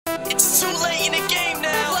It's too late in the game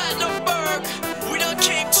now. Platinumberg, we done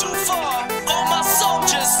came too far. All my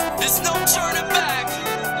soldiers, there's no turning back.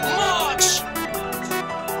 March!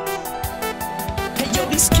 Hey yo,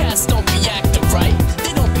 these cats don't be acting right.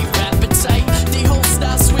 They don't be rapping tight. They whole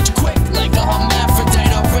style switch quick like a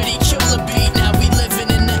hermaphrodite. Already kill a beat, now we living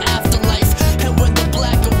in the afterlife. And when the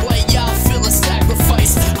black and white, y'all feel a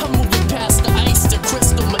sacrifice. I'm moving past the ice, the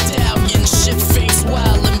crystal medallion. Shit face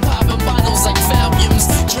wild and popping bottles like volumes.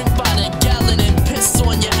 Drink by the gallon and piss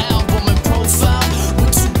on your album and profile.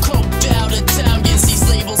 We're too coked out Italians. These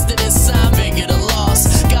labels didn't sign, bigger the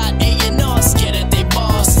loss. Got A&R scared at they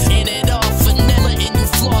boss. In it all vanilla and you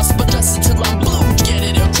floss, but dress until I'm blue, get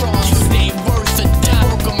it across. You ain't worth a dime,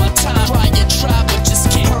 work on my time. Try and try, but just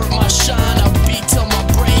can't hurt my shine. I'll beat till my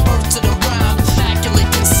brain hurt to the rhyme. Immaculate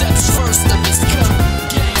concepts first of its kind.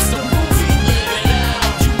 Gangsta movie, live it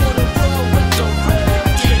out. You wanna roll with the red,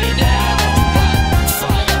 get it out.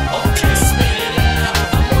 Fire, okay, spit it out.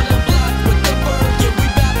 I'm on the block with the bird, yeah, we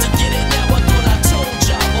bout to get it now. I thought I told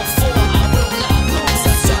y'all before, I will not lose.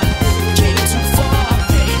 I done came too far, I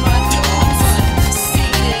paid my dues.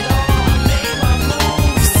 Seen it all, I made my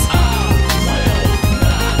moves. I will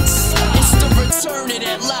not stop. It's the return of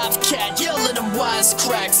that live cat, yelling them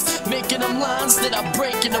wisecracks, making them lines that I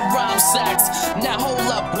break in the rhyme sacks. Now hold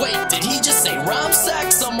up, wait, did he just say rhyme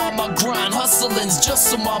sacks? I'm on my grind, hustling's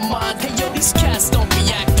just on my mind. Hey yo, these cats don't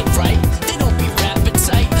be acting right. They don't be rapping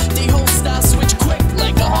tight. They whole style switch quick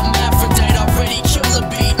like a hermaphrodite. Already kill a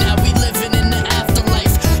beat, now we living in the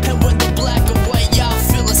afterlife. And when the black and white, y'all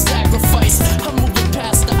feel a sacrifice. I'm moving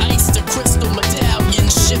past the ice, the crystal medallion.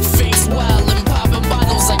 Shit face wild and popping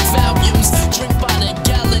bottles like volumes. Drink by the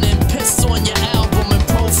gallon and piss on your album and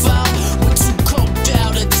profile. We're too coked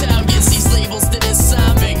out Italians. These labels didn't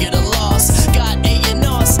sign, bigger the loss. Got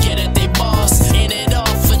A&R scared at they boss. In it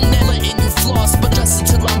all vanilla and you floss, but dress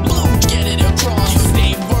until I'm blue, get it across. You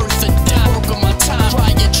ain't worth a dime, work on my time. Try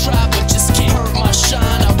and try, but just can't hurt my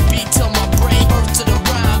shine. I'll beat till my brain hurt to the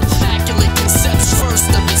rhyme. Immaculate concepts first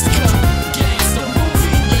of its kind. Gangsta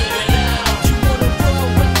movie, live it out. You wanna roll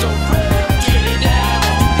with the red, get it out.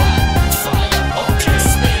 Fire, okay,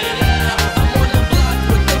 spit it out. I'm on the block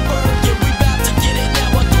with the bird, yeah, we bout to get it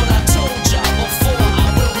now. I thought I told y'all before, I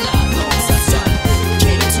will not lose. I done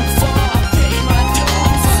came too far, I paid my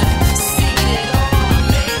dues. Seen it all, I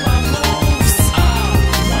made my moves. I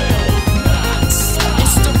will not stop.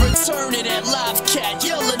 It's the return of that live cat,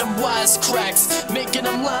 yelling them wisecracks, making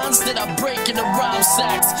them lines that I break in the rhyme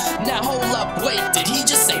sacks. Now hold up, wait, did he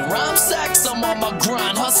just say rhyme sacks? I'm on my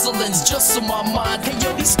grind, hustling's just on my mind. Hey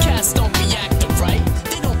yo, these cats don't be acting right.